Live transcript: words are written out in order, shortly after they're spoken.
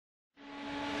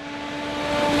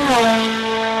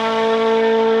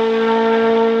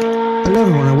Hello,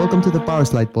 everyone, and welcome to the Power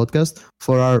Slide podcast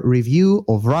for our review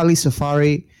of Rally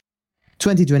Safari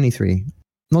 2023.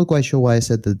 Not quite sure why I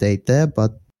said the date there,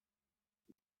 but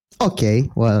okay,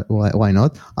 well, why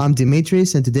not? I'm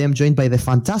Dimitris, and today I'm joined by the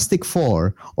Fantastic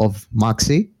Four of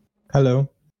Maxi. Hello.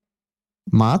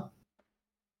 Matt.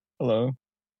 Hello.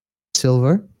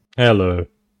 Silver. Hello.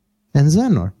 And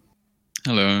Xenor.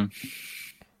 Hello.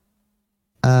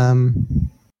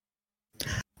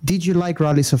 Did you like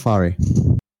Rally Safari?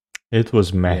 It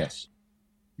was meh. Yes.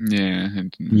 Yeah.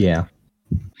 Yeah.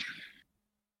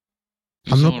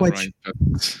 I'm not quite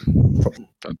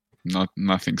but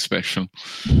nothing special.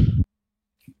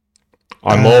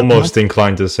 I'm almost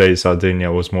inclined to say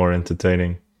Sardinia was more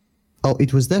entertaining. Oh,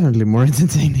 it was definitely more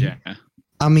entertaining. Yeah.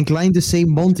 I'm inclined to say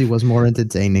Monty was more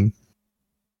entertaining.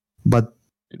 But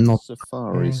It's not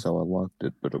Safari, so I liked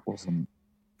it, but it wasn't.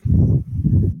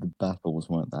 The battles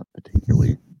weren't that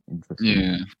particularly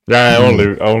interesting. Yeah. I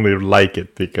only like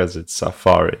it because it's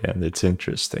Safari and it's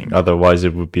interesting. Otherwise,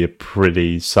 it would be a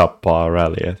pretty subpar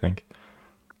rally, I think.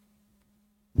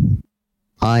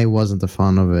 I wasn't a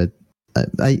fan of it.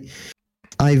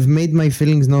 I've made my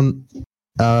feelings known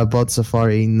about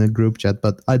Safari in the group chat,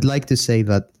 but I'd like to say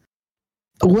that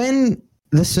when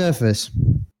the surface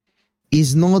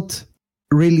is not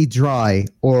really dry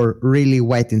or really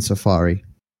wet in Safari,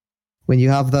 when you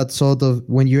have that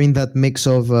when you're in that mix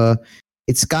of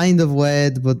it's kind of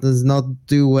wet, but it's not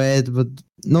too wet, but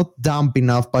not damp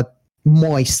enough, but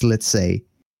moist, let's say.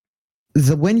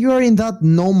 When you are in that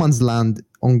no man's land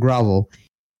on gravel,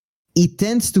 it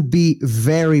tends to be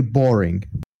very boring.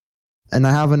 And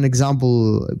I have an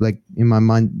example, like in my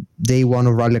mind, day one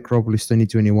of Rally Acropolis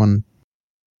 2021.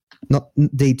 Not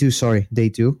day two, sorry, day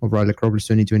two of Rally Acropolis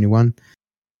 2021.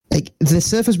 Like the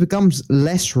surface becomes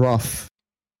less rough,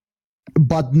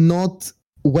 but not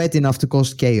wet enough to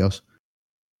cause chaos.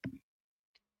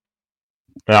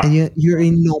 Yeah. And you're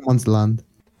in no man's land.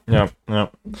 Yeah.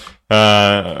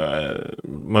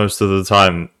 Most of the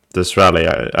time, this rally,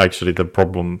 actually, the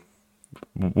problem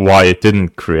why it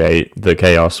didn't create the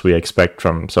chaos we expect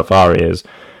from Safari is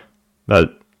that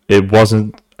it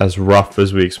wasn't as rough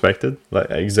as we expected. Like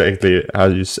exactly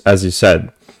as you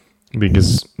said,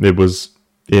 because it was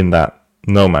in that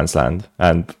no man's land,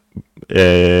 and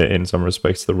in some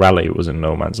respects, the rally was in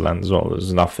no man's land as well.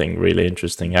 There's nothing really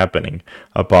interesting happening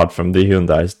apart from the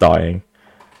Hyundais dying.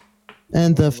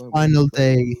 And the final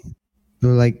day,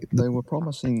 like They were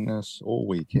promising us all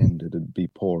weekend it'd be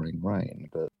pouring rain,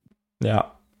 but Yeah.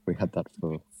 we had that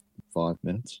for 5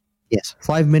 minutes. yes,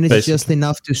 5 minutes is just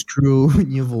enough to screw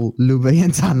Newell, Lube,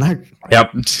 and Tanak.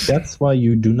 Yep. That's why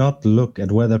you do not look at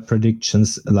weather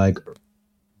predictions like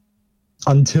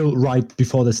until right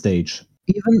before the stage.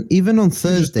 Even on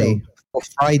Thursday or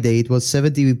Friday, it was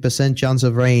 70% chance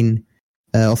of rain,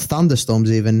 of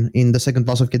thunderstorms even, in the second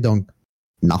pass of Kedong.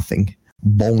 Nothing.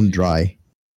 Bone dry.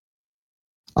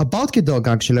 About Kedong,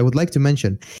 actually, I would like to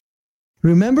mention.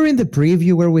 Remember in the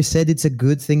preview where we said it's a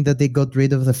good thing that they got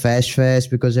rid of the Fest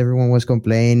because everyone was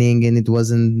complaining and it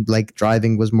wasn't like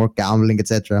driving was more gambling,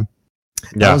 etc.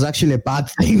 That Yeah. was actually a bad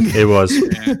thing. It was.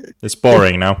 Yeah. It's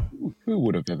boring now. Who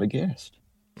would have ever guessed?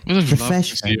 Would have The loved to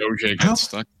Flash see OJ get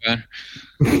stuck there.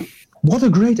 What a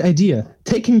great idea!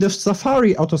 Taking the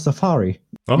Safari out of Safari.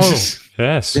 Oh,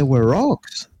 yes. There were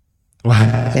rocks.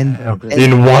 Wow. And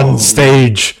In one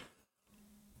stage.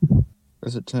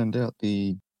 As it turned out,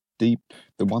 the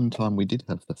one time we did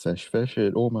have the Fesh,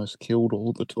 it almost killed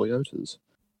all the Toyotas.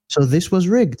 so this was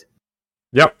rigged.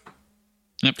 Yep.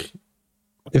 Yep.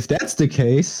 If that's the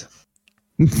case,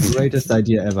 greatest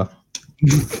idea ever.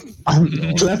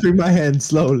 I'm clapping my hands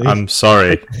slowly. I'm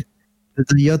sorry. The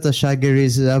Toyota Shagger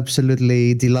is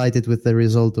absolutely delighted with the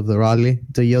result of the rally.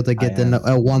 Toyota get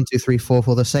a 1, 2, 3, 4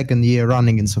 for the second year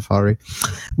running in Safari.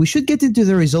 We should get into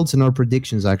the results and our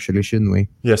predictions, actually, shouldn't we?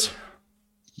 Yes.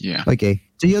 Yeah. Okay.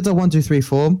 Toyota 1, 2, 3,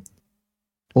 4.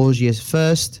 Ogier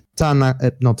first.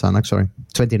 Not Tanak, sorry.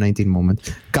 2019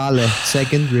 moment. Kale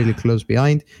second, really close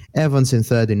behind. Evans in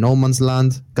third in no man's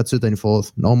land. Katsuta in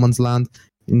fourth, no man's land.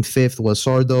 In fifth was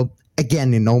Sordo,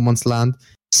 again in no man's land.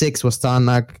 Sixth was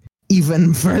Tanak,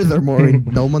 even furthermore in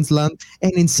no man's land.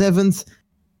 And in seventh,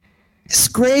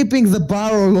 scraping the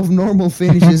barrel of normal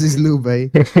finishes is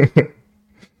Lube.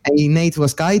 In eighth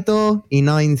was Kaito. In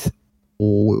ninth,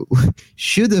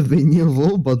 should have been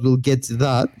Newell, but we'll get to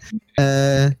that.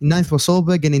 Ninth was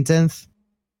Solberg, and in 10th,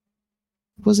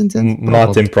 was in 10th?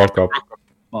 Martin Prokop.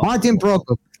 Martin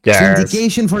Prokop. Yes.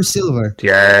 Vindication for silver.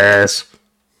 Yes.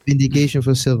 Vindication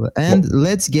for silver. And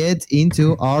let's get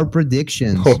into our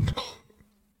predictions.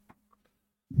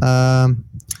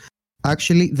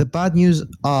 Actually, the bad news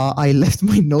I left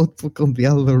my notebook on the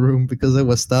other room because I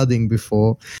was studying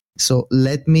before. So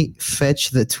let me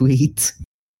fetch the tweet.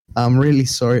 I'm really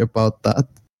sorry about that.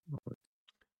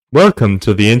 Welcome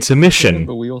to the intermission.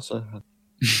 Remember, we also have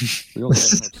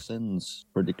Sen's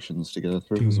predictions to go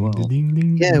through as well.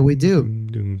 Yeah, we do.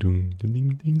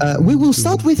 We will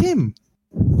start with him.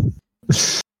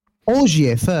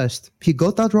 Ogier first. He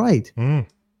got that right. Mm,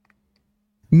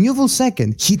 Newell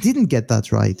second. He didn't get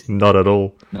that right. not at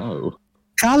all. No.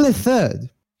 Kalle third.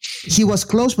 He was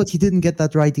close, but he didn't get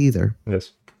that right either.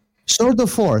 Yes. Sordo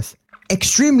fourth.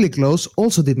 Extremely close.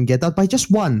 Also didn't get that by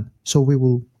just one. So we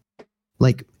will...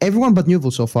 Like, everyone but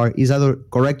Newell so far is either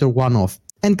correct or one off.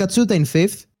 And Katsuta in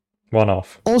fifth. One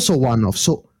off. Also one off.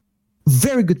 So,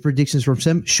 very good predictions from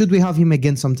Sam. Should we have him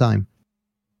again sometime?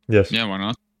 Yes. Yeah, why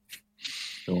not?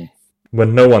 Sure.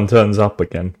 When no one turns up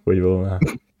again, we will ask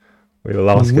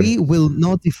We him. will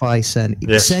notify Sen.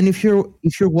 Yes. Sen, if you're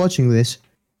watching this,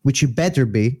 which you better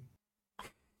be,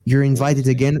 you're invited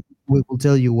again. We will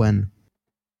tell you when.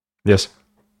 Yes.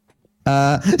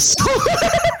 So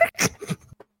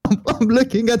I'm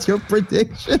looking at your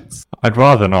predictions. I'd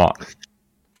rather not.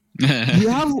 You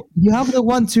have the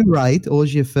 1-2 right.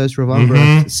 Ogier first, Rovambra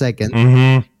Mhm. second.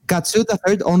 Mm-hmm. Katsuta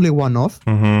third, only one off.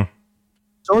 Mm-hmm.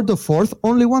 Sordo fourth,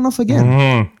 only one off again.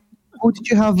 Mm-hmm. Who did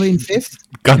you have in fifth?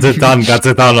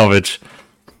 Kazetanovic.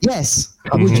 Yes.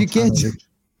 Would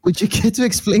you care to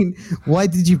explain why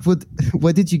did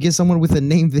you get someone with a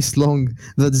name this long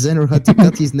that Zenor had to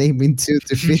cut his name into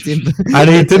to fit in? And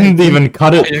he didn't even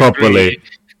cut I it agree. properly.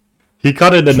 He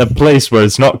cut it in a place where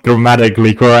it's not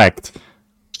grammatically correct.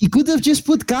 He could have just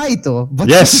put Kaito, but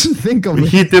Yes. he didn't think of it.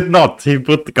 He did not. He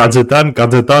put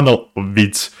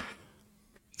Kazetanovic.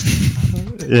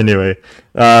 Anyway.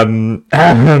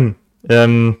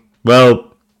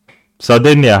 Well,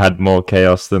 Sardinia had more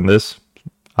chaos than this.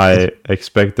 I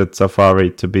expected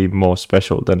Safari to be more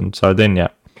special than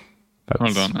Sardinia. But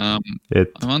Hold on.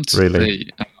 It I want to really.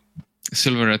 say,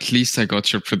 Silver, at least I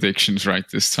got your predictions right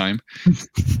this time.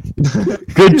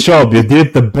 Good job. You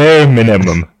did the bare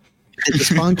minimum. The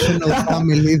dysfunctional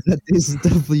family that is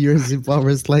WRC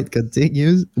Power Slide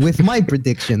continues with my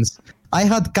predictions. I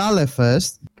had Kalle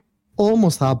first.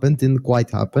 Almost happened, didn't quite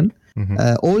happen.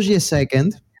 Ogier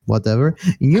second, whatever.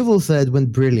 Newell third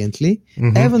went brilliantly.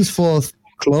 Evans fourth,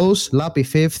 close. Lappy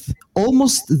fifth.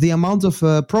 Almost the amount of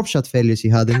prop shot failures he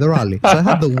had in the rally. So I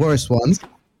had the worst ones.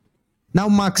 Now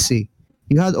Maxi.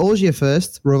 You had Ogier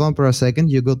first, Rovampera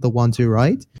second. You got the 1-2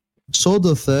 right.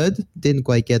 Sodo third, didn't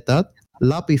quite get that.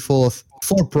 Lappy fourth,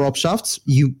 4 prop shafts.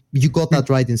 You got that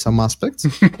right in some aspects.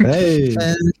 Hey.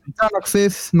 And Tanak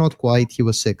fifth, not quite. He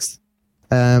was sixth.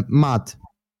 Matt.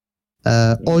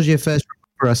 Ogier first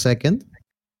for a second.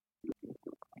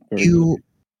 You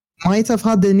might have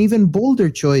had an even bolder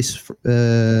choice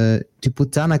to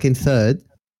put Tanak in third.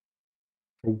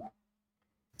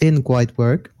 Didn't quite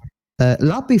work.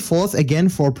 Lappy fourth, again,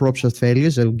 4 prop shot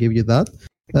failures. I'll give you that.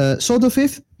 Sodo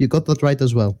fifth, you got that right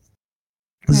as well.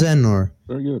 Zenor,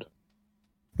 Very good.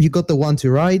 you got the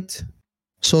 1-2 right.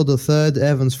 Sodo third,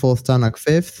 Evans fourth, Tanak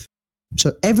fifth.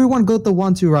 So everyone got the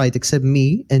 1-2 right except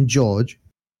me and George.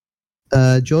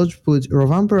 George put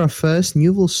Rovampera first,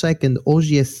 Newell second,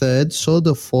 Ogier third,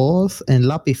 Sodo fourth, and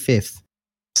Lappy fifth.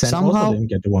 Sen Somehow- also didn't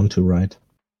get the 1-2 right.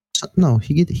 No,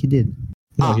 he did.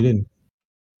 No, he didn't.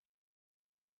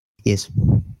 Yes.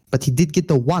 But he did get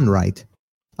the 1 right.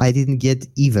 I didn't get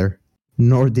either,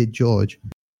 nor did George.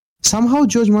 Somehow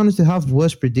George managed to have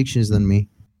worse predictions than me.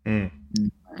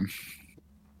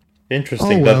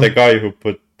 Interesting Oh, that well. the guy who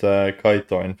put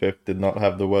Kaito in fifth did not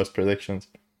have the worst predictions.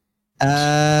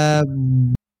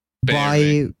 Barely.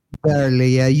 By barely,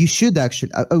 yeah. You should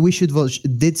actually. We should vote.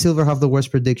 Did Silver have the worst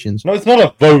predictions? No, it's not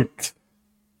a vote.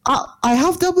 I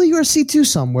have WRC2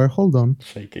 somewhere. Hold on.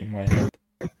 Shaking my head.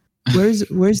 Where's?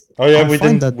 Oh yeah, I'll we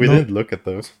find didn't. that We note. didn't look at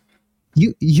those.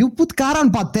 You put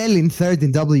Karan Patel in third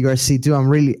in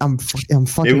WRC2. I'm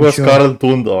fucking It was sure. Karl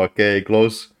Tundo. Okay,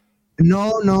 close.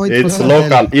 No, it It's was local.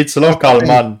 Patel. It's local,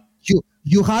 man.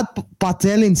 You had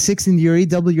Patel in sixth in your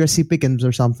WRC pick'ems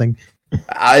or something.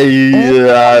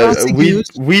 classic We news.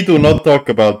 we do not talk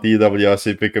about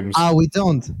DWRC pick'ems. We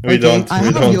don't. We don't, I we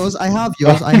have don't. yours. I have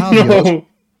yours. I have yours. No.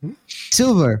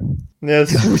 Silver.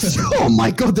 Yes. Oh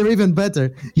my god, they're even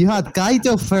better. You had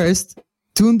Kaito first,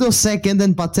 Tundo second,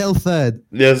 and Patel third.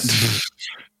 Yes.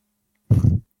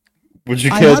 Would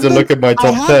you I care had to them- look at my I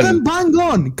top had them 10? bang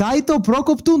on. Kaito,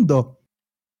 Prokop, Tundo.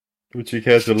 Would you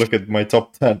care to look at my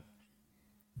top 10?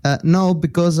 No,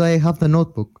 because I have the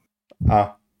notebook.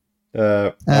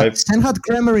 Sen had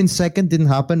Kremer in second, didn't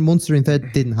happen. Munster in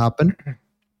third, didn't happen.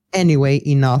 Anyway,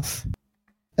 enough.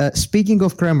 Speaking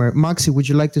of Kremer, Maxi, would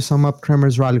you like to sum up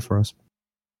Kremer's rally for us?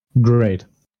 Great.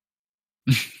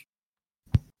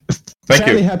 Thank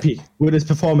Fairly you. happy with his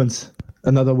performance.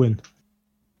 Another win.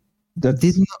 That's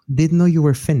Didn't know you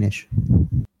were Finnish.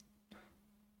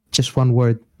 Just one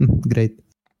word. Great.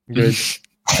 Good.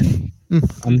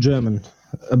 I'm German,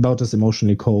 about as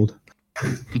emotionally cold.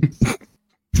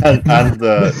 and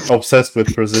obsessed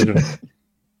with precision.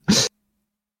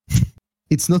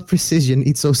 It's not precision,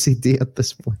 it's OCD at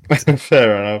this point.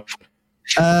 Fair enough.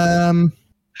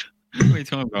 Wait,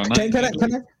 hold on. Can I? I'd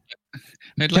can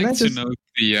I like to just- know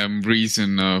the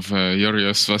reason of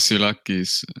Yorios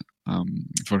Vasilakis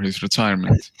for his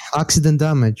retirement. Accident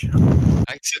damage.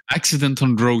 Accident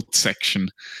on road section.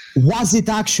 Was it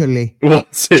actually?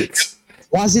 What's it?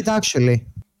 Was it actually?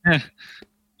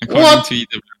 According What? to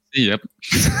EWC, yep.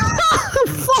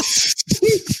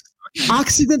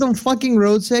 Accident on fucking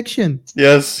road section.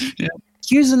 Yes.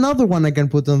 Here's another one I can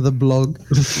put on the blog.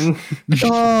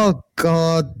 Oh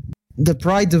god. The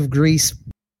pride of Greece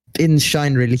didn't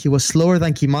shine really. He was slower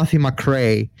than Kimathi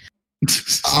McRae.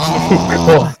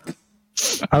 Oh.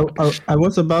 I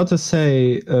was about to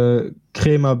say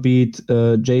Kremer beat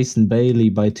Jason Bailey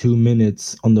by 2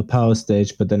 minutes on the power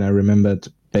stage, but then I remembered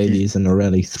Bailey's in a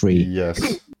rally 3.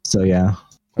 Yes. So yeah.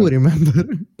 Who remember?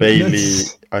 Bailey,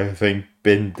 Yes. I think,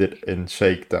 binned it in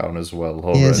shakedown as well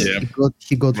already. Yes, Yeah.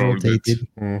 he got Rolled it. rotated.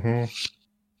 Mm-hmm.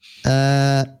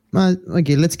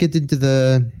 Okay, let's get into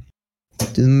the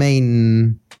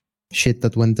main shit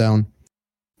that went down.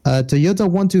 Toyota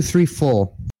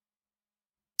 1234.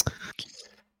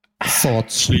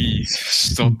 Thoughts? Please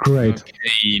stop. Great.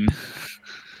 Pain.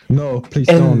 No, please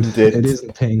End don't. it. It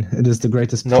isn't pain. It is the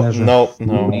greatest No, pleasure. no, We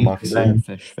Maxi.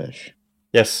 Fesh.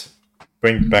 Yes.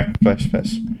 Bring back Flash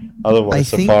Fish.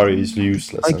 Otherwise, I think- Safari is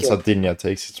useless and Okay. Sardinia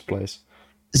takes its place.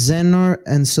 Xenor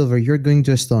and Silver, you're going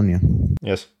to Estonia.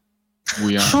 Yes.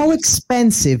 We are. How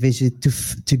expensive is it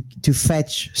to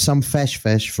fetch some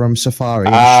fesh from Safari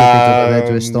and ship it over there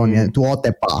to Estonia, to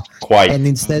Otepää, Quite. and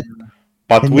instead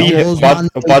But and we all have, those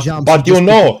but one-way jumps, but you you just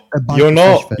know, put a bunch you of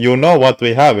know, Fesh. you know what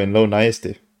we have in Lona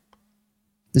Esti?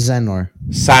 Xenor?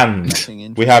 Sand.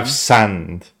 Nothing We have interesting.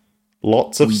 sand.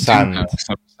 Lots of We do sand. have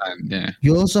some sand, yeah.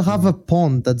 You also have a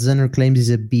pond that Xenor claims is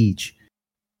a beach.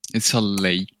 It's a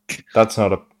lake. That's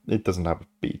not a. It doesn't have a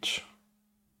beach.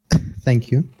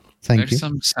 Thank you. Thank There's you.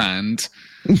 some sand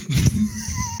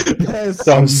Yes.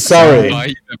 I'm sorry. by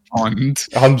the pond.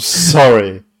 I'm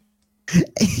sorry.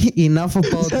 Enough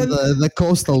about the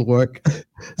coastal work.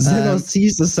 Xeno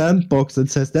sees the sandbox and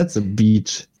says, "That's a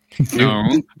beach." No,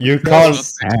 You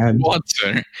that's can't. not Sand.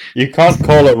 water. You can't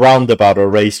call a roundabout a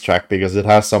racetrack because it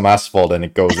has some asphalt and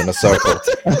it goes in a circle.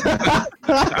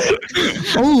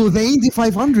 Oh, the Indy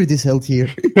 500 is held here.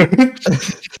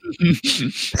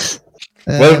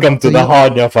 Welcome to the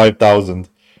Hanya 5000.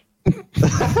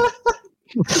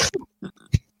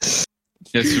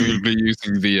 Yes, we will be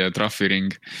using the trophy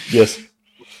ring. Yes.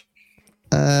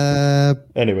 Uh,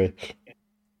 Anyway.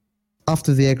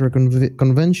 after the Acre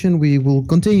convention, we will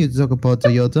continue to talk about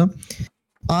Toyota.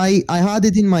 I had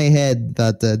it in my head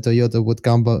that Toyota would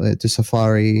come to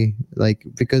Safari, like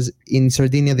because in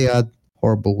Sardinia they had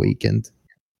horrible weekend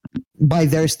by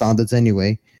their standards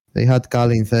anyway. They had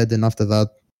Cali in third, and after that,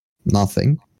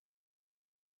 nothing.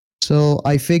 So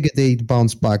I figured they'd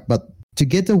bounce back, but to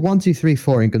get a 1, 2, 3,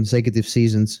 4 in consecutive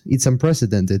seasons, it's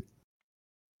unprecedented.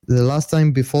 The last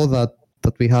time before that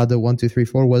we had a 1, 2, 3,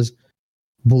 4 was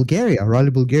Bulgaria, Rally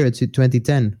Bulgaria to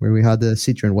 2010, where we had the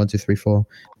Citroen 1, 2, 3, 4.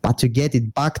 But to get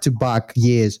it back-to-back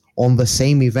years on the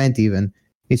same event even,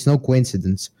 it's no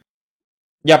coincidence.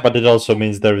 Yeah, but it also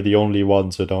means they're the only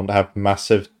ones who don't have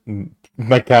massive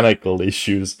mechanical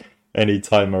issues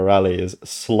anytime a rally is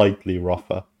slightly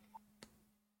rougher.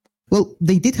 Well,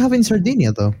 they did have in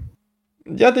Sardinia, though.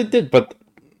 Yeah, they did, but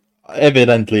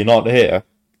evidently not here.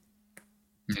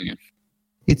 Yeah.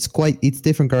 It's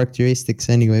different characteristics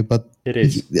anyway, but It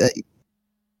is. uh,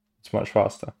 It's much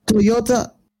faster.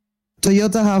 Toyota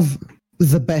have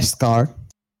the best car.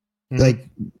 Mhm. Like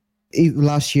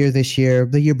last year, this year,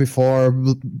 the year before,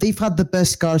 they've had the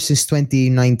best car since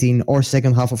 2019 or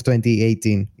second half of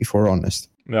 2018, if we're honest.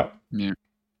 Yeah.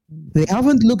 They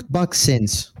haven't looked back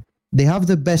since. They have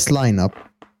the best lineup.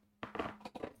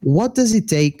 What does it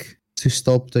take to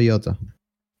stop Toyota?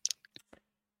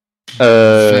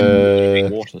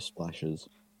 Water splashes.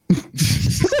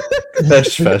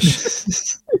 Fesh.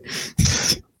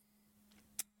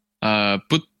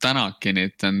 Put Tanak in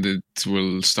it and it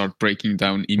will start breaking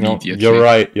down No, immediately. you're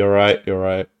right.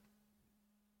 Yeah.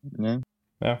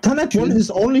 Tanak won his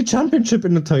only championship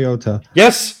in the Toyota.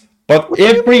 Yes, but What do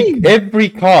you mean? every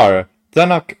car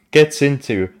Tanak gets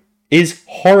into is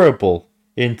horrible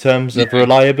in terms of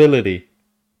reliability.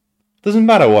 Doesn't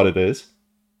matter what it is.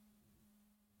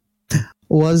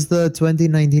 Was the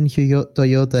 2019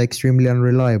 Toyota extremely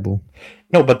unreliable?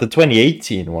 No, but the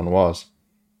 2018 one was.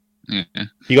 Yeah.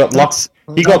 He got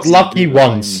He got lucky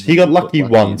once. He got lucky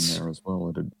once. There as well,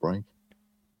 it did break.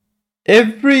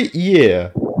 Every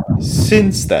year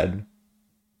since then,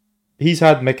 he's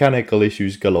had mechanical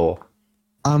issues galore.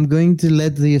 I'm going to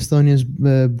let the Estonians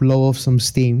blow off some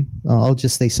steam. I'll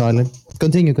just stay silent.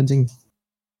 Continue.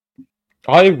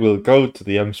 I will go to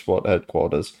the M Sport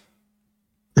headquarters,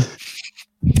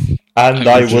 and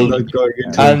I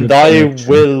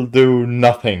will do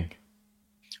nothing.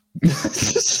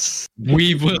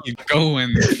 We will go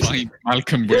and find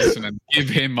Malcolm Wilson and give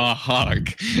him a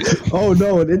hug. Oh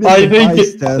no, it is I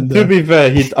think, to be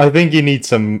fair, I think he needs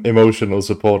some emotional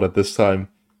support at this time.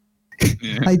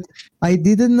 Yeah. I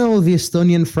didn't know the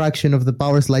Estonian fraction of the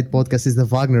Power Slide podcast is the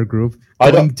Wagner Group. I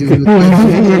Going don't- to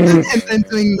and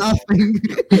doing nothing.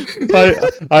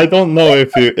 I don't know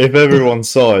if everyone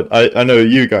saw it. I know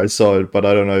you guys saw it, but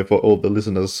I don't know if all the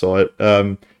listeners saw it.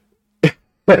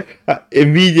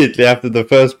 Immediately after the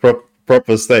first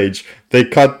proper stage, they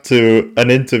cut to an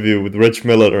interview with Rich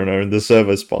Miller in the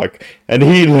service park, and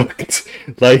he looked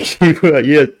like he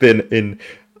had been in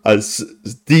a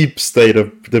deep state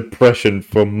of depression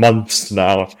for months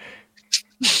now.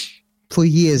 For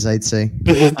years, I'd say.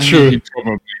 I mean, True. he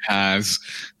probably has.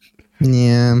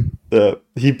 Yeah.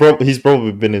 He's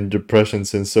probably been in depression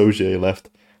since Ogier left.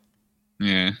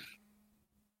 Yeah.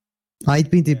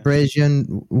 I'd been depression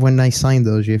when I signed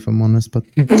Ogier, if I'm honest, but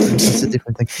it's a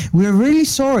different thing. We're really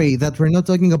sorry that we're not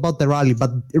talking about the rally, but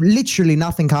literally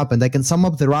nothing happened. I can sum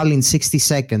up the rally in 60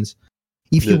 seconds.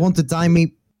 If you Yeah. want to time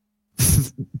me,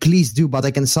 please do, but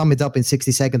I can sum it up in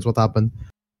 60 seconds what happened.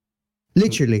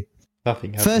 Literally.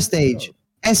 Nothing happened. First stage,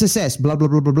 SSS, blah, blah,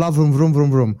 blah, blah, blah, vroom, vroom, vroom,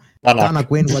 vroom. Tanak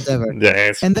win, whatever.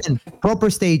 Yes. And then proper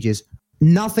stages.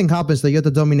 Nothing happens.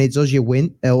 Toyota dominates. Ogier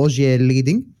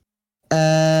leading.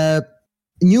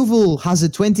 Neuville has a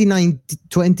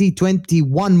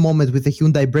 2021 moment with the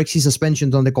Hyundai Brexy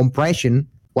suspension on the compression,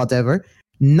 whatever.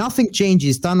 Nothing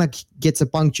changes. Tanak gets a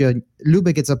puncture.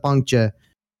 Lube gets a puncture.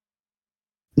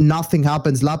 Nothing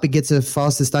happens. Lappi gets the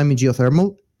fastest time in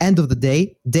geothermal. End of the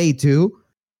day. Day 2.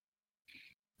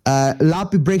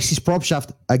 Lappi breaks his prop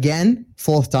shaft again,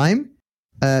 4th time.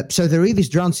 So the Revis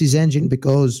drowns his engine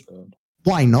because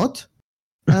why not?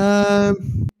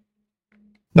 Then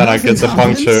I Nothing get the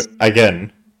happens. puncture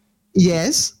again.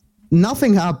 Yes,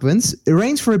 nothing happens. It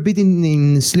rains for a bit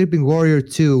in Sleeping Warrior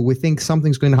 2. We think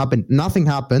something's going to happen. Nothing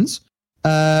happens.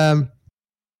 Final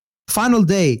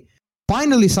day.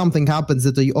 Finally, something happens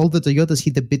that all the Toyotas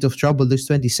hit a bit of trouble. There's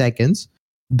 20 seconds.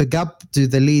 The gap to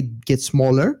the lead gets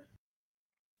smaller.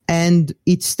 And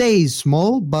it stays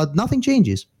small, but nothing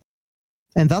changes.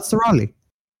 And that's the rally.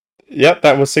 Yep,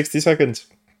 that was 60 seconds.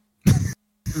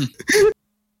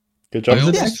 Good job. I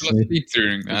almost Yeah. fell asleep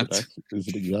during that. Is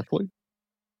it exactly?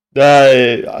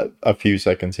 A few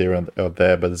seconds here and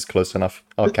there, but it's close enough.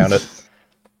 I'll count it.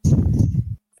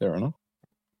 Fair enough.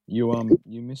 You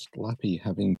missed Lappy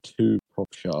having 2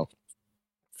 prop shaft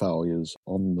failures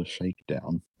on the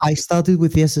shakedown. I started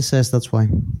with the SSS, that's why.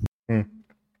 Hmm.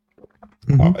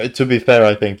 Mhm. To be fair,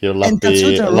 I think you're And lucky.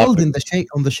 Katsuta rolled in the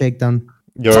on the shakedown.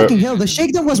 Fucking hell, the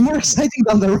shakedown was more exciting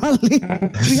than the rally.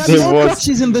 We had It more was.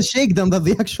 crashes in the shakedown than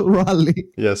the actual rally.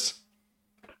 Yes.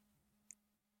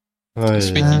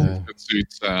 Speaking Uh, of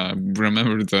suits,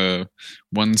 remember the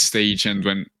one stage and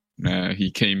when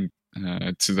he came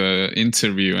to the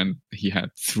interview and he had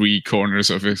 3 corners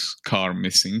of his car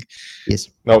missing. Yes.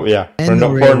 No, yeah. And For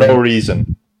no no rear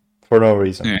reason. For no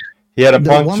reason. Yeah. He had a The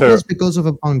one puncture. was because of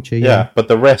a puncture, Yeah, but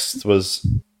the rest was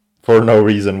for no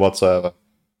reason whatsoever.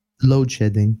 Load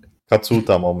shedding.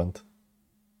 Katsuta moment.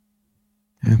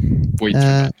 Weight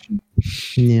Uh, reduction.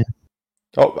 Yeah.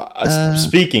 Oh,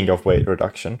 speaking of weight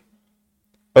reduction,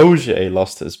 Ogier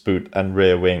lost his boot and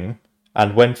rear wing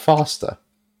and went faster.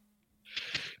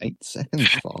 8 seconds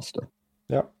faster.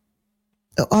 Yeah.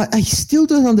 I still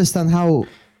don't understand how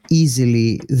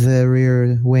easily the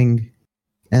rear wing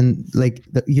and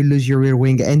you lose your rear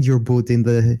wing and your boot in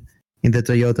the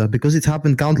Toyota, because it's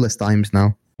happened countless times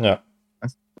now. Yeah.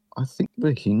 I think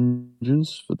the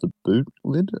hinges for the boot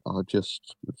lid are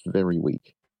just very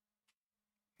weak.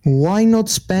 Why not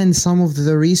spend some of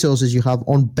the resources you have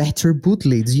on better boot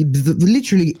leads?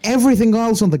 Literally everything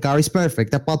else on the car is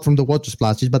perfect, apart from the water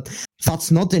splashes, but that's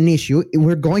not an issue.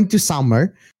 We're going to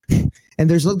summer, and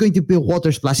there's not going to be a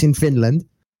water splash in Finland.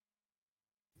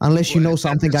 Unless you know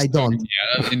something I don't.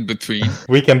 Yeah, in between.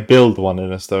 We can build one in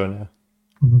Estonia.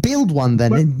 Build one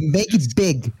then and make it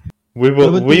big. We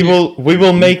will, but we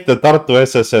will make the Tartu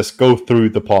SSS go through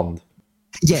the pond.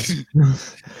 Yes.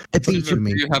 Picture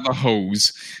me. You have a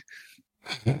hose.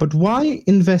 But why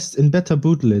invest in better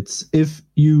bootlets if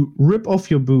you rip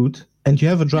off your boot and you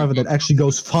have a driver that actually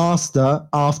goes faster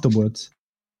afterwards?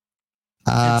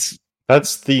 It's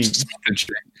That's the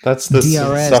strategy.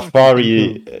 DRS.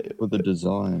 Safari For the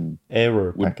design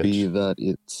error would be package. that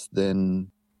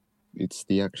it's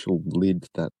the actual lid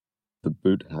that the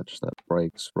boot hatch that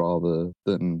breaks rather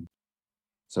than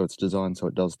so it's designed so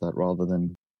it does that rather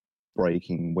than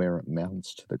breaking where it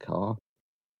mounts to the car.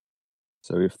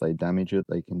 So if they damage it,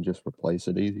 they can just replace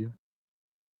it easier.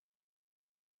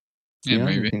 It's Yeah, the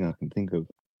only maybe. thing I can think of.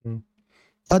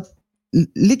 But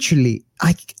literally,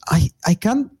 I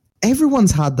can't.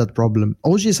 Everyone's had that problem.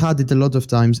 Ogi's had it a lot of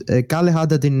times. Kalle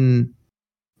had it in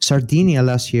Sardinia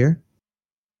last year.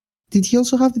 Did he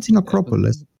also have it in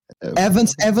Acropolis?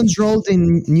 Evans rolled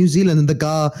in New Zealand and the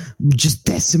car just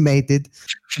decimated.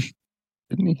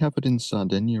 Didn't he have it in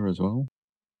Sardinia as well?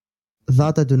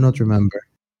 That I do not remember.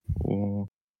 Or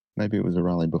maybe it was a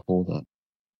rally before that.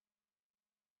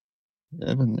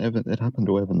 It happened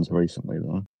to Evans recently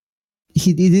though.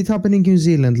 It did happen in New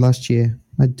Zealand last year.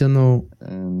 I don't know.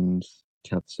 And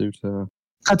Katsuta.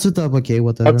 Katsuta, okay,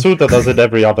 whatever. Katsuta does it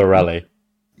every other rally.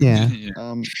 Yeah.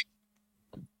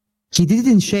 He did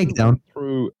it in Shakedown. Went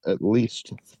through at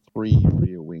least 3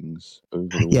 rear wings over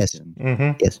the Yes. weekend.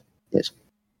 Mm-hmm.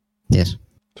 Yes.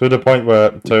 To the point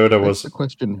where Toyota That's was. the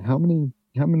question. How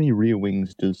many rear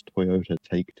wings does Toyota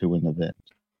take to an event?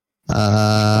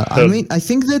 I mean, I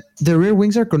think that the rear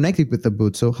wings are connected with the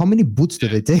boot. So how many boots do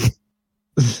they take?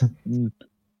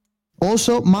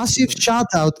 Also, massive shout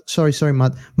out. Sorry,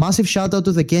 Matt. Massive shout out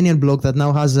to the Kenyan bloke that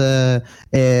now has a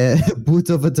boot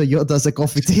of a Toyota as a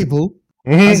coffee table,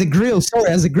 Mhm. as a grill. Sorry,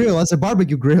 as a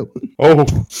barbecue grill. Oh,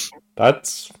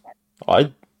 that's.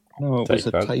 I. No, it Take was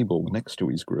a that. table next to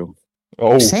his grill.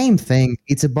 Oh, Same thing.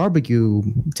 It's a barbecue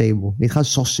table. It has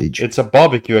sausage. it's a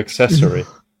barbecue accessory.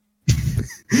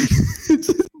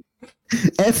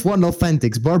 F1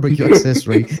 Authentics barbecue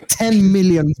accessory. 10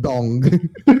 million dong.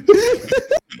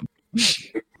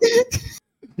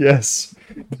 Yes.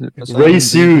 It's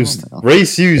Race only used. now.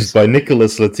 Race used by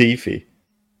Nicholas Latifi.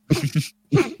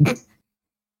 And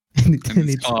And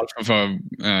it's it's half of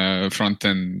a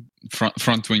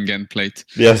front wing end plate.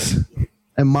 Yes.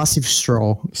 a massive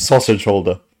straw. Sausage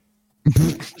holder.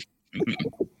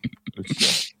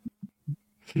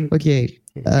 Okay.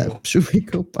 Should we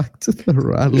go back to the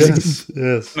rally?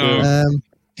 Yes. No.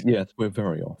 Yes, we're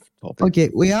very off topic. Okay,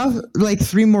 we have like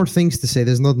 3 more things to say.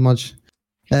 There's not much.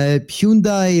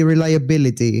 Hyundai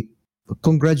reliability.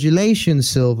 Congratulations,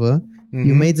 Silva.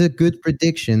 You Mhm. made a good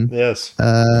prediction. Yes.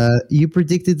 You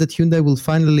predicted that Hyundai will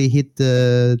finally hit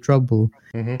the trouble,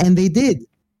 Mhm. and they did.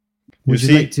 Would you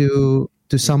see- like to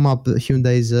sum up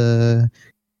Hyundai's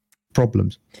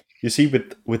problems? You see,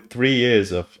 with 3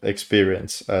 years of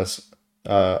experience as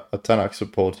a Tanak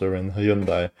supporter in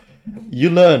Hyundai, you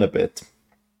learn a bit,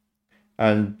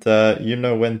 and you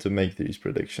know when to make these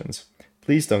predictions.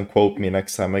 Please don't quote me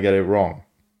next time I get it wrong.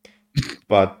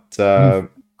 But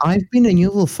I've been a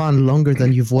Newell fan longer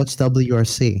than you've watched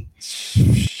WRC.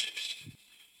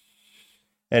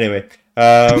 anyway,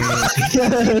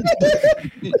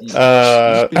 He's been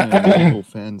a Liverpool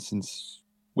fan since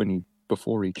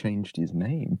before he changed his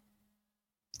name.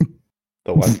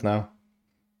 the what now?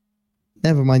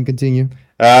 Never mind, continue.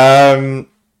 Where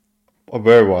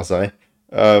was I?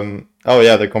 Oh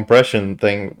yeah, the compression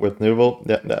thing with Newell.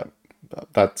 Yeah,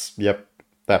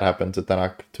 that happened to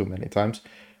Tanak too many times.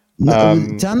 No,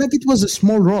 Um, Tanak, it was a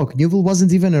small rock. Newell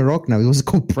wasn't even a rock now. It was a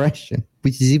compression,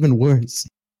 which is even worse.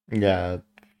 Yeah,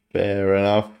 fair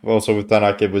enough. Also with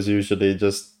Tanak, it was usually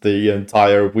just the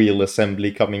entire wheel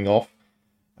assembly coming off,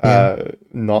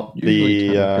 not Usually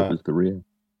the Tanaka was the rear.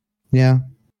 Yeah.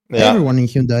 yeah Everyone in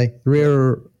Hyundai.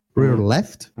 Rear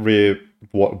left? rear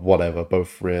whatever,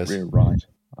 both rears. Rear right.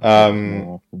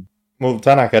 Um, Well,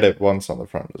 Tanak had it once on the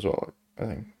front as well, I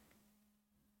think.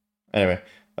 Anyway,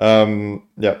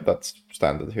 yeah, that's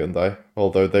standard Hyundai.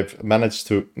 Although they've managed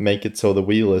to make it so the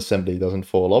wheel assembly doesn't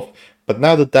fall off, but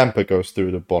now the damper goes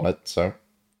through the bonnet, so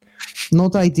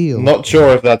Not ideal. not sure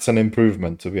if that's an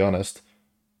improvement, to be honest.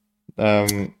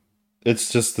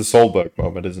 It's just the Solberg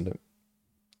moment, isn't it?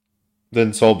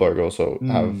 Didn't Solberg also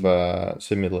have a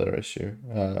similar issue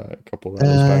a couple of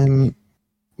hours back?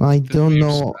 I don't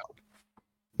know.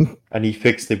 And he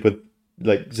fixed it with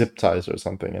like zip ties or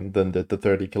something, and then did the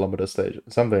 30-kilometer stage,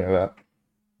 something like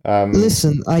that.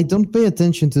 Listen, I don't pay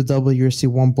attention to WRC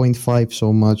 1.5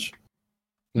 so much.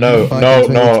 No. Back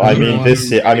in I 2021. mean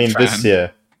this year. I mean Fan. this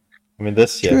year. I mean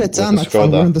this year. You're a with the Tanak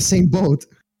fan, we're Skoda. on the same boat.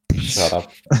 Shut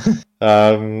up.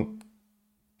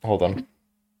 Hold on.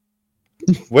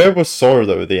 Where was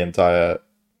Sordo the entire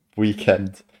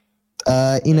weekend?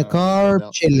 In a car,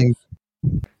 about- chilling.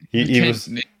 He was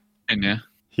Yeah.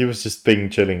 he was just being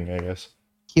chilling, I guess.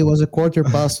 He was a quarter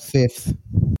past fifth.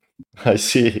 I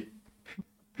see.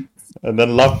 And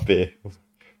then Lumpy.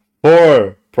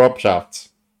 4 prop shafts.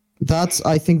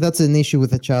 I think that's an issue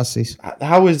with the chassis.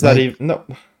 How is that Like- even? No.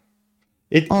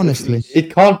 It Honestly.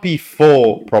 it can't be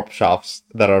 4 prop shafts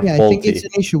that are Yeah, I faulty. think it's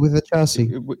an issue with the chassis.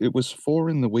 It was 4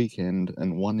 in the weekend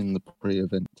and 1 in the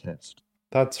pre-event test.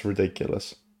 That's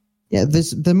ridiculous. Yeah,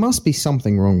 there must be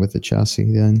something wrong with the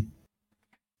chassis then.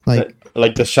 Like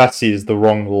the chassis is the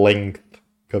wrong length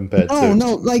compared to.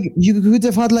 No, like you could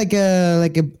have had like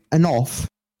an off.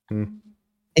 Hmm.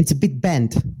 It's a bit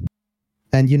bent,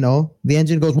 and you know the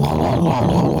engine goes.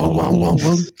 After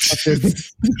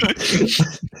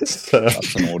So,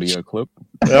 That's an audio clip.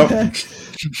 yep.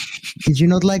 Did you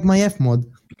not like my F mod?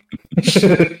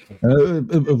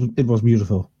 It was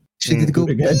beautiful. Should it go?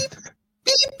 Again.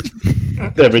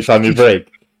 Every time you brake.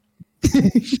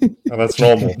 And that's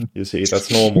normal, you see,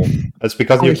 that's normal. That's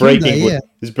because Oh, you're braking Hyundai, yeah.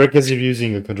 it's because you're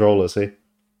using a controller, see?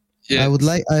 Yeah.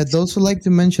 I'd also like to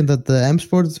mention that the M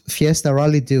Sport Fiesta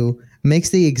Rally 2 makes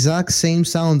the exact same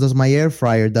sound as my air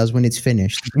fryer does when it's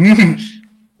finished.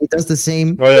 It does the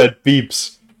same. Oh yeah, it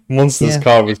beeps. Monster's Yeah.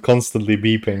 car was constantly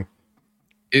beeping.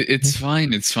 It's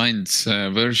fine. It's fine. It's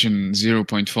version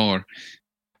 0.4.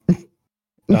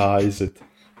 Ah, is it?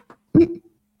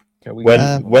 Can we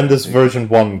When does version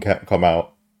 1 come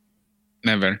out?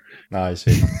 Never. Ah, I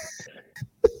see.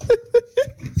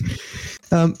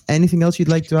 Anything else you'd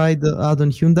like to add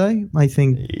on Hyundai? I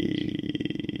think,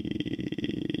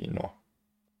 No.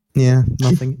 yeah,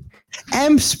 nothing.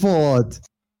 M Sport.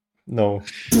 No.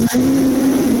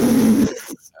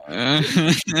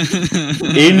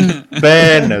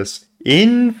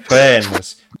 In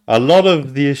fairness, a lot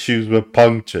of the issues were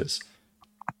punctures.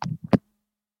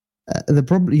 The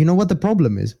problem, you know what the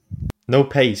problem is? No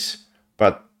pace,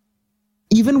 but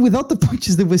Even without the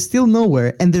punches, they were still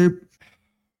nowhere, and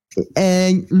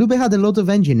Lube had a lot of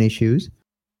engine issues.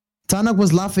 Tanak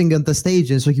was laughing at the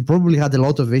stage, and so he probably had a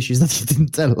lot of issues that he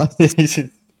didn't tell us.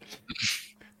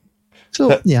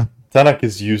 So yeah, Tanak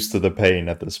is used to the pain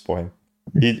at this point.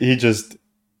 He just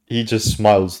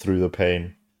smiles through the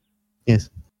pain. yes.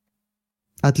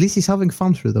 At least he's having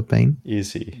fun through the pain.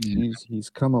 Easy. He's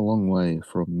come a long way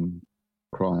from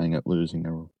crying at losing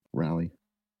a rally.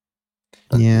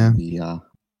 Yeah.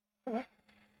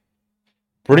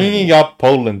 Bringing up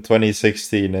Poland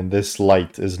 2016 in this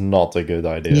light is not a good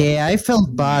idea. Yeah, I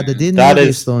felt bad. I didn't That know the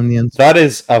is- Estonians. That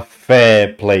is a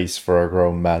fair place for a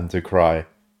grown man to cry.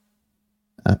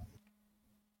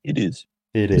 It is.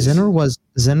 It is.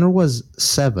 Zenor was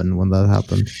 7 when that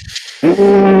happened.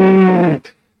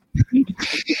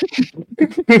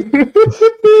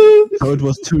 So it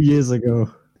was 2 years ago.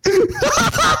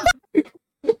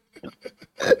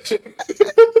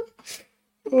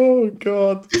 Oh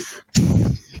God.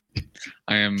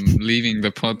 I am leaving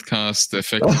the podcast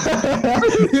effectively.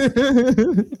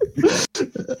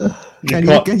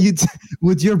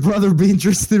 Would your brother be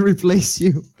interested to replace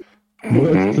you?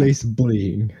 Workplace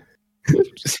bullying.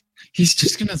 He's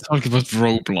just gonna talk about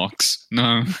Roblox.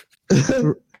 No,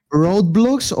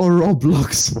 Roadblocks or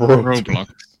Roblox? Roblox.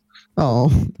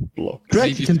 Oh. Block.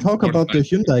 Greg, you can talk about the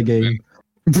Hyundai game.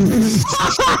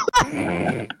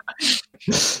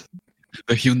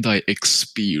 The Hyundai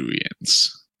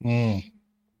experience.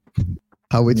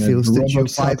 How it feels the to chew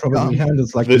Roblox car 5 probably gum.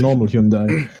 handles like The- the normal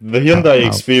Hyundai. The Hyundai Wow.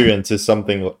 experience is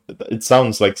something. It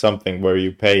sounds like something where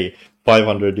you pay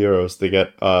 500 euros to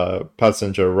get a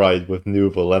passenger ride with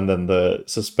Nuvel, and then the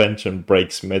suspension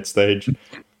breaks mid stage.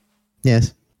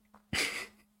 Yes.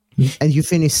 And you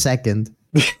finish second.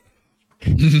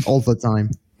 All the time.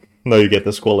 No, you get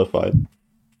disqualified.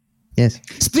 Yes.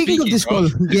 Speaking of this Speaking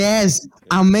goal, yes,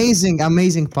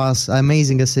 amazing pass,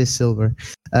 amazing assist, Silver.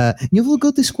 Newell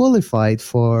got disqualified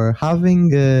for having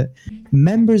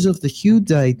members of the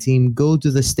Hyundai team go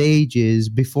to the stages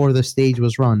before the stage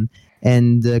was run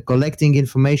and collecting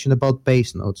information about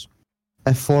pace notes,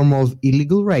 a form of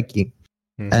illegal wrecking,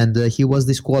 Mhm. and he was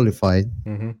disqualified.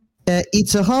 Mm-hmm.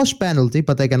 It's a harsh penalty,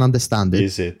 but I can understand it.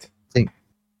 Is it?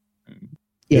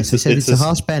 Yes, It's I a- said it's it's a a-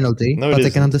 harsh penalty, No, it but I can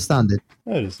isn't. understand it.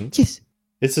 No, it isn't. Yes.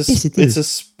 It's a Yes, it it's is. a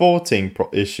sporting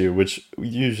issue, which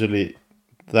usually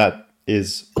that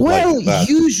is Well, like that.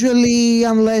 usually,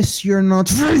 unless you're not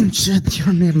French and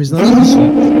your name is not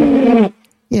Russian.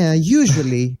 Yeah,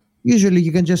 usually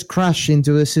you can just crash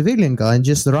into a civilian car and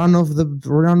just run over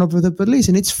the police,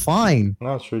 and it's fine.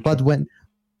 No, true. But when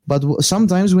But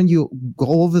sometimes when you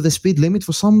go over the speed limit,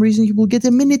 for some reason, you will get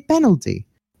a minute penalty.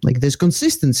 Like there's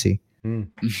consistency.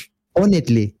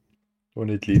 Honestly.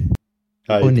 Honestly,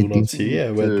 I do Honestly. not see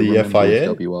To with the remember with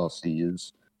FIA. WRC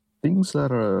is things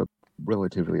that are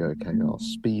relatively okay are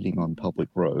speeding on public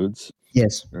roads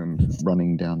Yes. and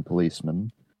running down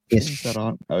policemen. Yes. Things that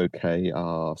aren't okay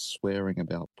are swearing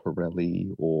about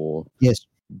Pirelli or Yes.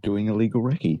 doing illegal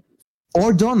recce.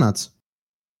 Or donuts.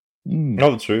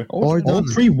 No, true. Or All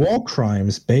donuts. 3 war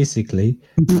crimes, basically.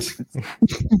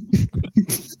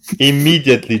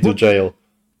 Immediately to jail.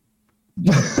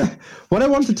 What I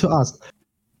wanted to ask,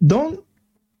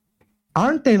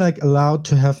 aren't they like allowed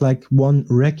to have like one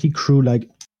recce crew? Like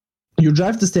you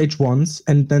drive the stage once,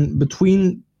 and then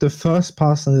between the first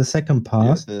pass and the second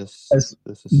pass, There's as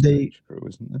a they- stage crew,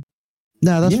 isn't there?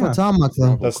 No, that's Yeah. for tarmac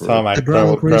though. That's crew. tarmac. The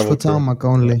gravel crew is for crew. tarmac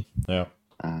only. Yeah.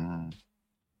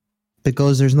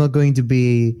 Because there's not going to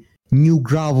be new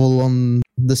gravel on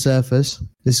the surface.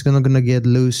 It's not gonna get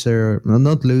looser. Well,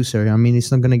 not looser. I mean,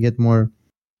 it's not gonna get more.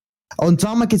 On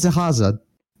tarmac, it's a hazard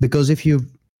because if you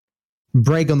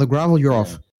brake on the gravel, you're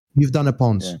off. You've done a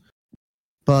ponce. Yeah.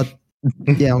 But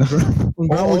yeah, on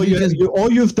gravel, or, you just.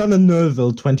 you've done a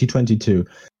Nerville 2022.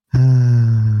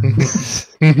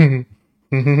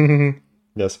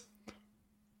 Yes.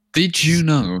 Did you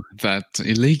know that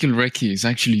illegal recce is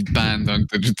actually banned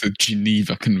under the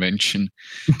Geneva Convention?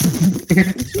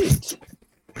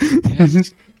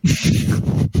 Yes.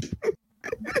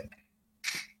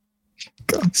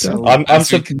 So, I'm as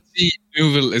you sup- can see,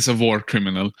 Newville is a war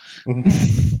criminal.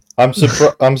 I'm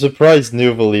surprised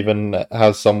Newville even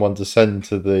has someone to send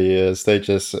to the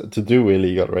stages to do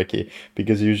illegal recce,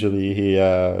 because usually he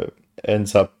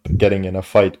ends up getting in a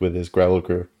fight with his gravel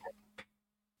crew.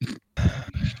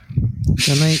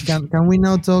 Can we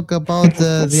now talk about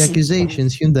the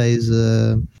accusations Hyundai is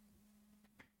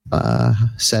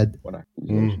said? What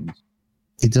accusations?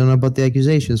 You don't know about the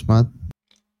accusations, Matt?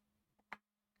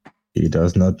 He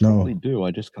does not know. They do.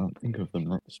 I just can't think of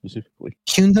them right specifically.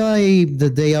 Hyundai, the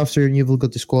day after Newville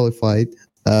got disqualified,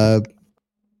 had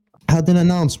an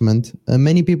announcement.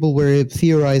 Many people were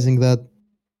theorizing that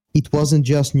it wasn't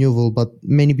just Newville, but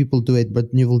many people do it,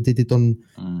 but Newville did it on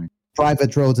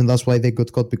private roads, and that's why they got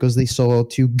caught, because they saw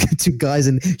two guys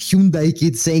and Hyundai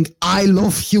kids saying, "I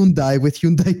love Hyundai," with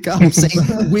Hyundai caps,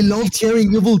 saying, "We love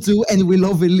cheering Newville too, and we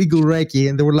love illegal recce."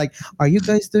 And they were like, "Are you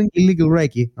guys doing illegal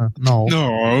recce?" No.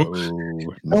 No.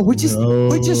 Oh,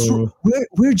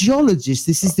 we're geologists.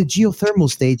 This is the geothermal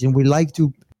stage, and we like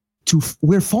to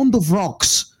we're fond of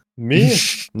rocks. Me?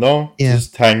 No, Yeah.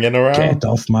 just hanging around. Get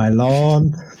off my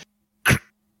lawn.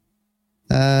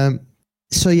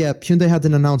 So yeah, Hyundai had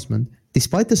an announcement.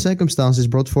 Despite the circumstances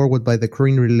brought forward by the crew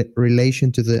in relation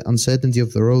to the uncertainty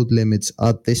of the road limits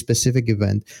at this specific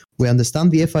event, we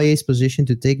understand the FIA's position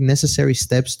to take necessary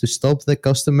steps to stop the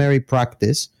customary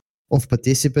practice of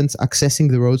participants accessing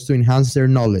the roads to enhance their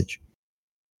knowledge.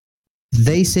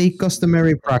 They say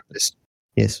customary practice.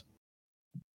 Yes.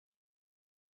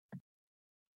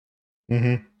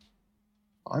 Mm-hmm.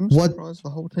 I'm What- surprised the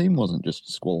whole team wasn't just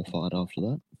disqualified after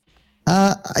that.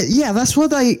 Yeah, that's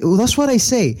what I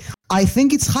say. I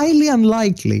think it's highly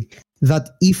unlikely that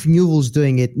if Newville's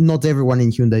doing it, not everyone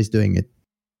in Hyundai is doing it.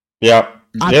 Yeah,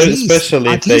 At yeah, least- especially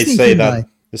if at they least in say Hyundai. that.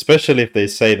 Especially if they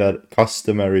say that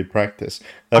customary practice.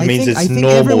 That I means think- I it's think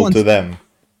normal everyone's- to them.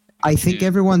 I think Yeah.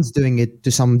 everyone's doing it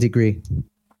to some degree.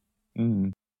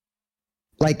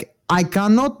 Like, I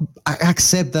cannot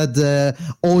accept that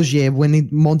Ogier, when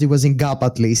Monty was in Gap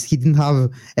at least, he didn't have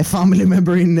a family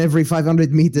member in every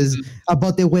 500 meters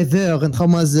about the weather and how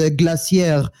much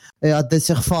glacier at the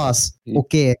surface. Yeah.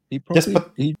 Okay. He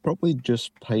probably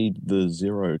just paid the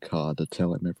Zero car to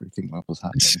tell him everything that was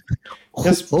happening.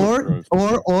 Yes,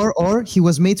 Or he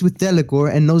was mates with Delacour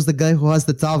and knows the guy who has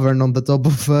the tavern on the top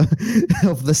of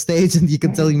of the stage, and he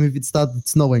can tell him if it started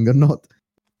snowing or not.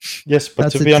 Yes, but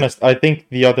That's to be it. honest, I think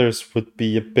the others would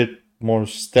be a bit more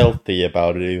stealthy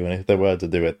about it, even if they were to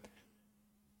do it.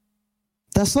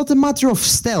 That's not a matter of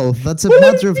stealth. That's a What do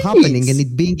you matter of mean? happening and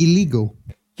it being illegal.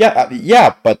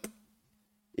 Yeah, but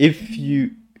if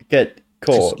you get It's a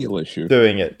caught skill issue.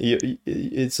 doing it,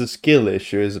 it's a skill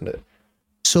issue, isn't it?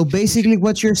 So basically,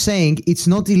 what you're saying, it's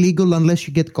not illegal unless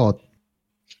you get caught.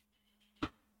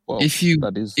 Well, If you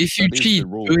that is cheat, the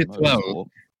rule do in it well. motorsport.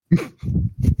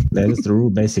 That is the rule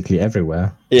basically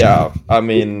everywhere. Yeah, I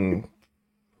mean,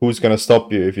 who's gonna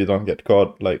stop you if you don't get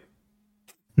caught? Like,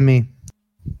 Me.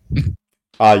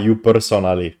 you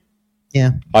personally.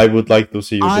 Yeah. I would like to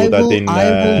see you I do that will- in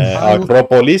I will-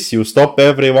 Acropolis. You stop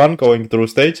everyone going through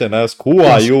stage and ask, who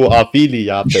are you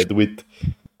affiliated with?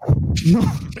 No,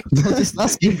 don't just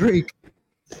ask me, Greek.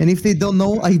 And if they don't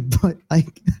know, I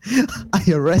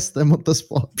arrest them on the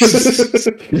spot.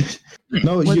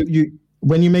 No, you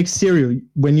when you make cereal,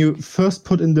 when you first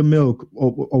put in the milk,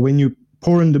 or when you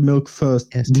pour in the milk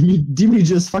first, Yes. Dimi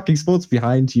just fucking spots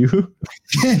behind you.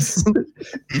 Yes.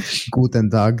 Guten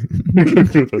Tag.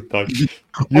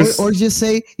 Or just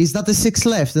say, is that a 6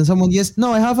 left? And someone yes,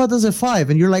 no, I have it as a 5.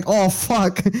 And you're like, oh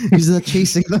fuck, is that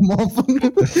chasing them off?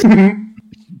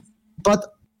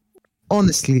 But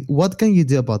honestly, what can you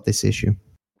do about this issue?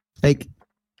 Like,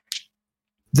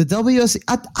 the WSC,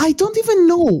 I don't even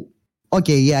know.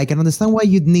 Okay, yeah, I can understand why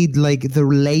you'd need like the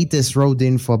latest road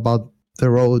info about the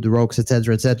road, rocks,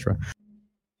 etc., etc.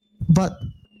 But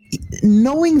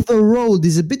knowing the road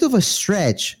is a bit of a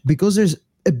stretch because there's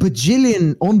a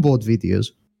bajillion onboard videos.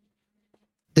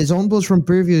 There's onboards from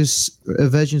previous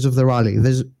versions of the rally.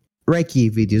 There's recce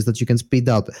videos that you can speed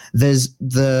up. There's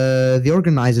the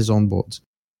organizers onboards.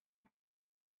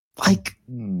 Like,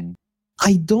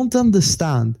 I don't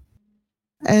understand.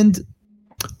 And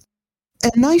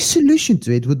a nice solution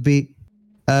to it would be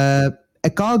a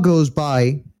car goes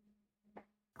by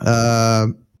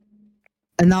an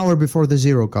hour before the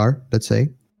zero car, let's say,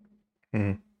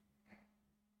 And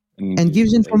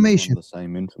gives information. The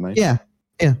same information.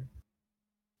 Yeah.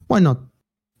 Why not?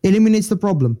 Eliminates the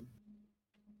problem.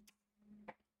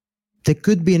 There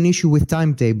could be an issue with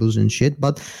timetables and shit,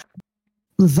 but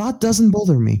that doesn't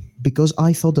bother me because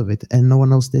I thought of it and no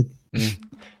one else did.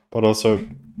 But also,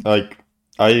 like,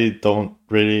 I don't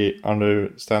really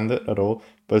understand it at all.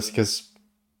 But it's because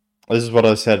this is what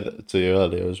I said to you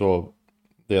earlier as well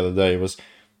the other day, was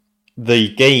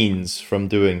the gains from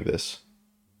doing this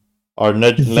are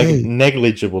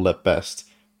negligible at best.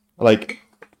 Like,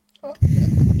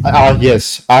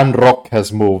 yes, and rock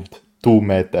has moved 2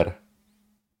 meters.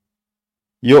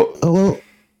 Well,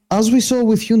 as we saw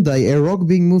with Hyundai, a rock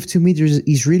being moved 2 meters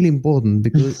is really important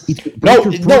because it could No,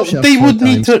 break your prop shaft they 4 would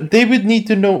need times. to. They would need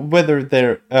to know whether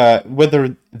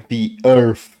whether the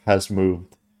Earth has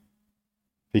moved,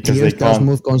 because The they Earth does can't.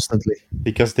 move constantly.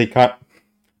 Because they can't.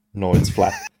 No, it's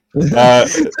flat.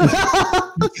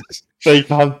 They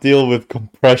can't deal with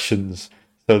compressions,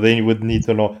 so they would need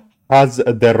to know, has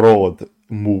the road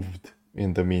moved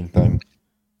in the meantime?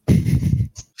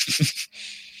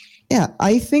 Yeah,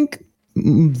 I think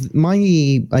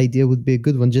my idea would be a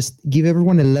good one. Just give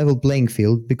everyone a level playing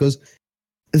field because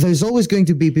there's always going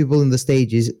to be people in the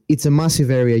stages. It's a massive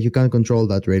area. You can't control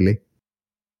that really.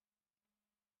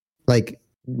 Like,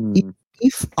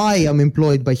 if I am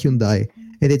employed by Hyundai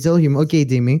and they tell him, okay,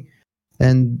 Dimi,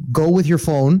 and go with your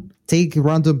phone, take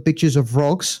random pictures of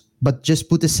rocks, but just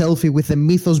put a selfie with a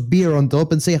Mythos beer on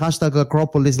top and say hashtag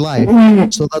Acropolis Live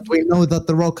so that we know that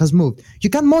the rock has moved. You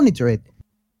can't monitor it.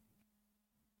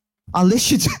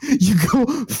 Unless you go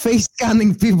face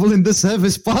scanning people in the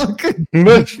service park.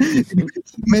 Met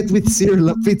with Cyril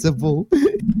at Pizza Bowl.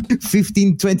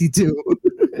 1522.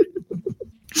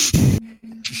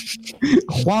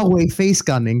 Huawei face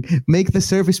scanning. Make the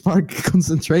service park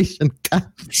concentration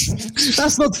cap.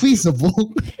 That's not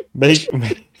feasible.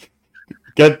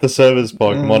 Get the service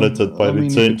park monitored by I mean,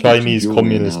 the if it Chinese keeps Julian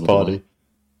Communist out of the Party. way.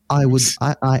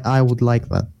 I would like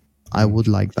that. I would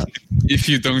like that. If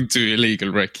you don't do illegal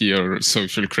recce, your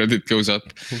social credit goes up.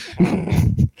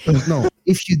 No,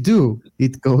 if you do,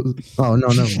 it goes. Oh no.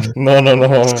 No.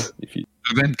 If you,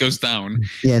 Then it goes down.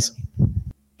 Yes.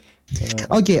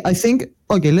 Okay, I think.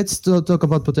 Okay, let's talk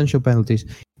about potential penalties.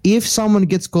 If someone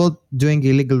gets caught doing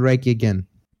illegal recce again,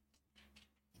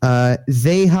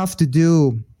 they have to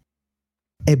do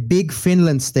a big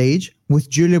Finland stage with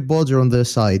Julia Border on their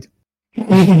side.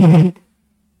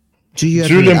 Do you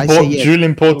agree? I say yes.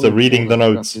 Julian Porter reading the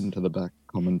notes. Into the back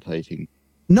commentating.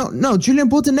 No, Julian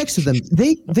Porter next to them.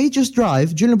 They just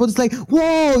drive. Julian Porter's like,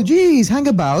 whoa, geez, hang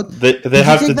about. They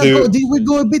have to do. Did we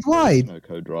go a bit wide? No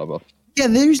co-driver. Yeah,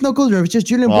 there is no co-driver. It's just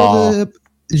Julian Porter.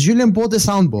 Julian Porter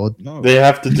soundboard. No. They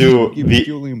have to do Give the.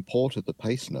 Julian Porter the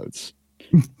pace notes.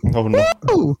 Oh no!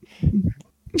 Oh,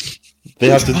 They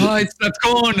have to do. Oh, it's that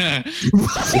corner.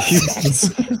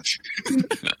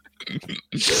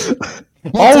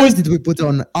 what tires did we put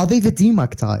on? Are they the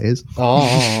DMAC tires?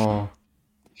 Oh.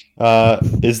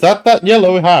 Is that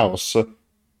yellow house?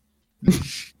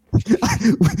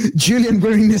 Julian,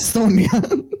 we're in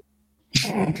Estonia.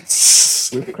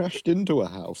 We've crashed into a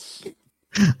house.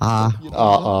 Ah, You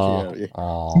know, that area.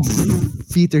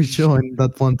 Peter Shawn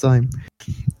that one time.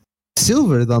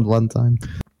 Silver that one time.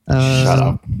 Shut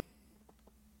up.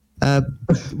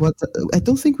 What? I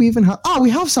don't think we even have. We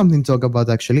have something to talk about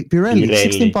actually. Pirelli.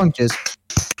 16 punctures.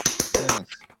 Yes.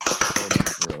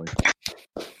 Really.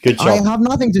 Good I job, have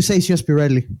nothing to say. It's just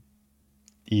Pirelli.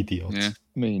 idiot. Yeah.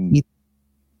 I mean,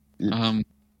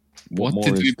 What more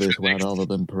did is we there to add predict? other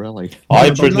than Pirelli? I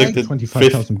but like predicted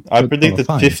 25,000 I predicted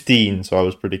qualifying. 15, so I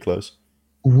was pretty close.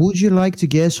 Would you like to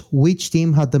guess which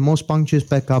team had the most punctures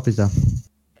per capita?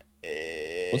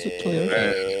 Was it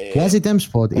Toyota? Was it M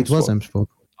Sport? It was M M Sport.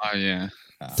 Oh yeah,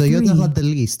 Toyota had the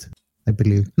least, I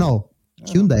believe. No,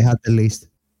 Hyundai had the least.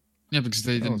 yeah, because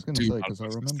they I was didn't going to do say, well because I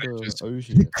with the remember stages.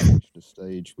 Ogier finished a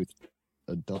stage with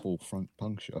a double front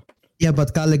puncture. Yeah,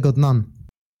 but Kalle got none.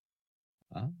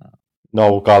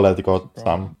 No, Khaled got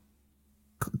some.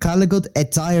 Kalle got a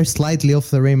tire slightly off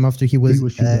the rim after he It was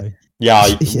was Hyundai.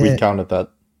 Yeah, we Yeah. counted that.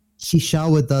 he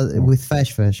showered with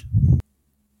Fesh.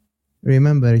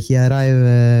 Remember, he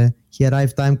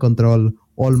arrived time control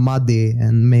all muddy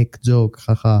and make joke,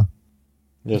 haha.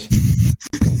 Yes.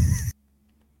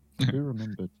 I do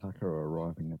remember Taka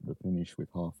arriving at the finish with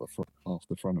half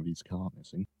the front of his car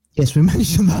missing. Yes, we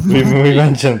mentioned that. we Matt.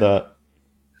 mentioned that.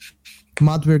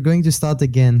 Matt, we're going to start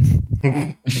again.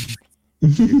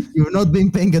 You've not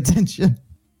been paying attention.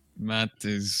 Matt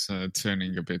is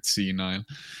turning a bit senile.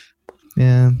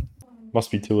 Yeah. Must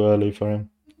be too early for him.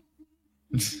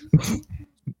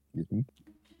 Excuse me.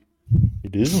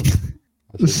 It isn't.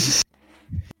 I said,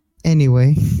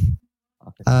 Anyway,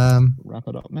 I think wrap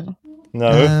it up now.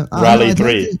 no, I'd Rally like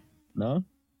 3. to- No?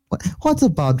 What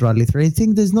about Rally 3? I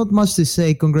think there's not much to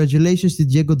say. Congratulations to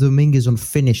Diego Dominguez on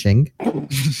finishing.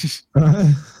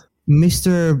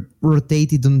 Mr.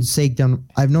 Rotated on Shakedown.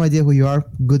 I have no idea who you are.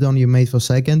 Good on you, mate, for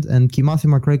second. And Kimathi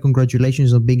McRae,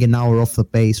 congratulations on being an hour off the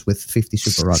pace with 50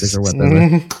 super rallies or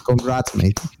whatever. Congrats,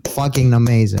 mate. Fucking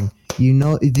amazing. You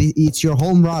know, it's your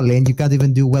home rally and you can't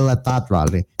even do well at that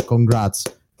rally. Congrats.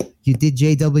 You did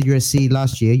JWSC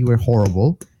last year. You were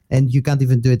horrible. And you can't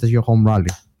even do it as your home rally.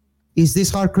 Is this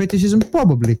hard criticism?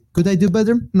 Probably. Could I do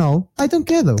better? No. I don't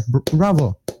care, though.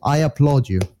 Bravo. I applaud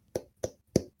you.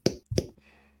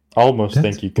 I almost That's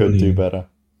think you could do bullying. better.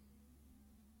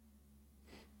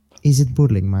 Is it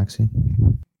bullying, Maxi?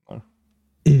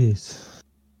 It is.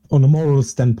 On a moral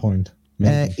standpoint.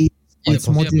 maybe. It's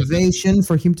Yeah, but- motivation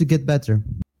for him to get better.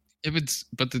 Yeah,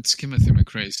 but it's Timothy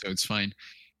McRae, so it's fine.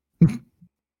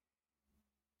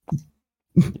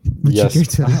 Would Yes. you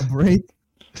care to elaborate?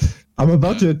 I'm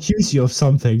about to accuse you of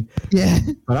something, Yeah.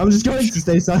 but I'm just going to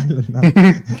stay silent now.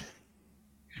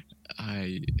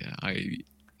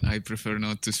 I prefer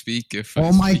not to speak if.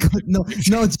 Oh my god, no,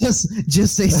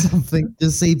 just say something.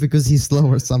 Just say it because he's slow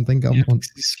or something. Come on.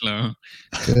 He's slow.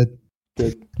 Good.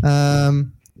 Good.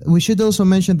 We should also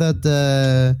mention that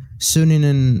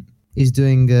Suninen is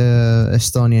doing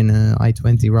Estonian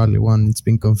I-20 Rally 1. It's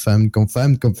been confirmed,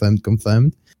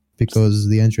 because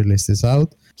the entry list is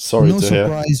out. Sorry No to hear.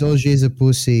 surprise, Ogier is a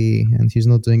pussy and he's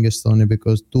not doing Estonia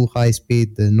because too high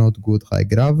speed, not good high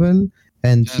gravel,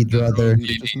 and Yeah, he'd the rather... road-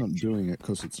 He's just not doing it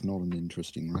because it's not an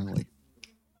interesting rally.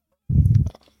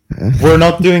 We're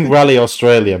not doing Rally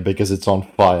Australia because it's on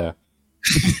fire.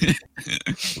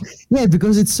 Yeah,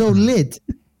 because it's so lit.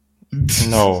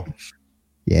 No,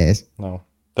 Yes. no.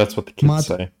 That's what the kids Matt-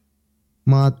 say.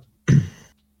 Matt,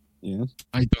 Yes.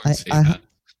 I don't I- say I- that.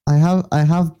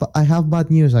 I have bad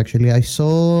news actually. I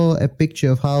saw a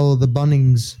picture of how the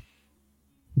Bunnings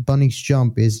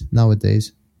jump is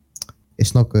nowadays.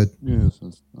 It's not good. Yes,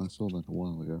 I saw that a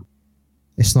while ago.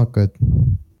 It's not good.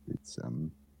 It's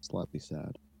slightly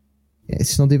sad.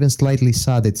 It's not even slightly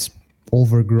sad. It's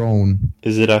overgrown.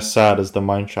 Is it as sad as the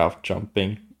mineshaft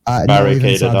jumping? No,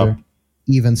 Barricaded up.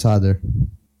 Even sadder.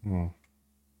 Hmm.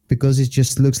 Because it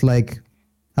just looks like...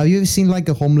 Have you ever seen like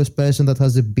a homeless person that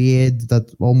has a beard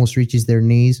that almost reaches their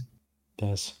knees?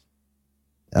 Yes.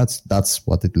 That's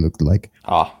what it looked like.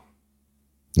 Ah,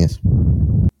 Yes.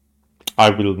 I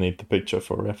will need the picture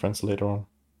for reference later on.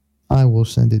 I will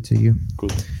send it to you.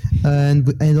 Good. And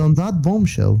on that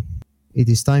bombshell, it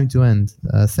is time to end.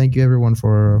 Thank you everyone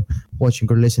for watching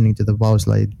or listening to the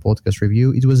Bowslide podcast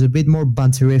review. It was a bit more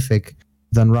banterific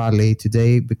than Rally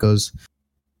today because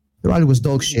the Rally was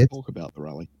dog shit. Talk about the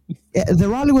rally. Yeah, the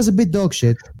Rally was a bit dog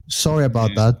shit. Sorry about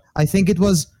Yeah. that. I think it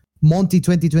was Monty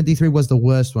 2023 was the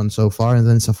worst one so far, and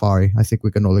then Safari. I think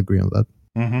we can all agree on that.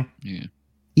 Mm-hmm. Yeah.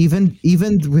 Even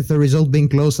with the result being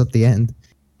close at the end,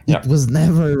 Yeah. it was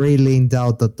never really in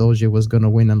doubt that Doge was going to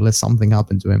win unless something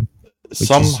happened to him. is-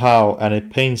 Somehow, and it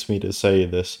pains me to say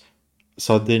this,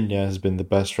 Sardinia has been the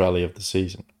best rally of the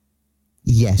season.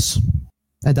 Yes.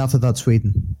 And after that,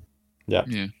 Sweden. Yeah.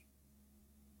 Mm.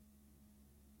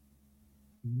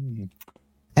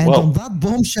 And Well- on that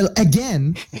bombshell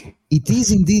again, it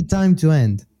is indeed time to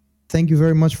end. Thank you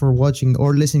very much for watching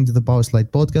or listening to the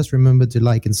Powerslide podcast. Remember to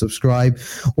like and subscribe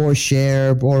or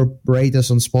share or rate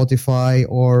us on Spotify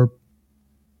or,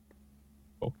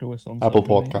 Talk to us on Apple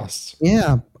social media. Podcasts.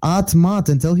 yeah, at Matt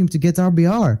and tell him to get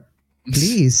RBR.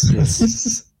 Please.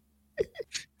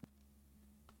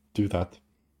 Do that.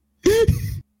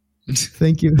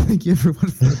 Thank you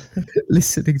everyone for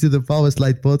listening to the Power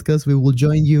Slide podcast. We will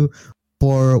join you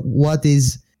for what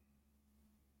is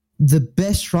the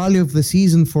best rally of the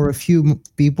season for a few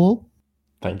people.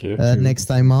 Thank you. Next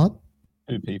time out.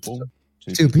 2 people.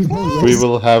 Two people. We Yes.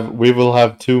 will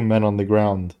have 2 men on the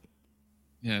ground.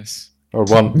 Yes. Or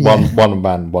one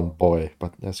man, one boy.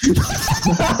 But yes.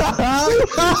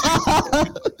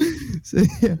 So,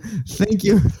 yeah, thank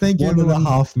you 1.5 everyone.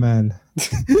 man.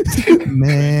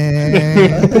 Man.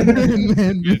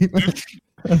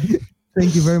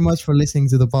 Thank you very much for listening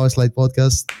to the Power Slide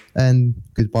podcast, and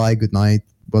goodbye, good night,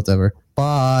 whatever.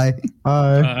 Bye.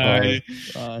 Bye. Bye.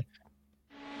 Bye.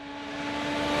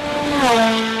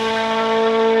 Bye.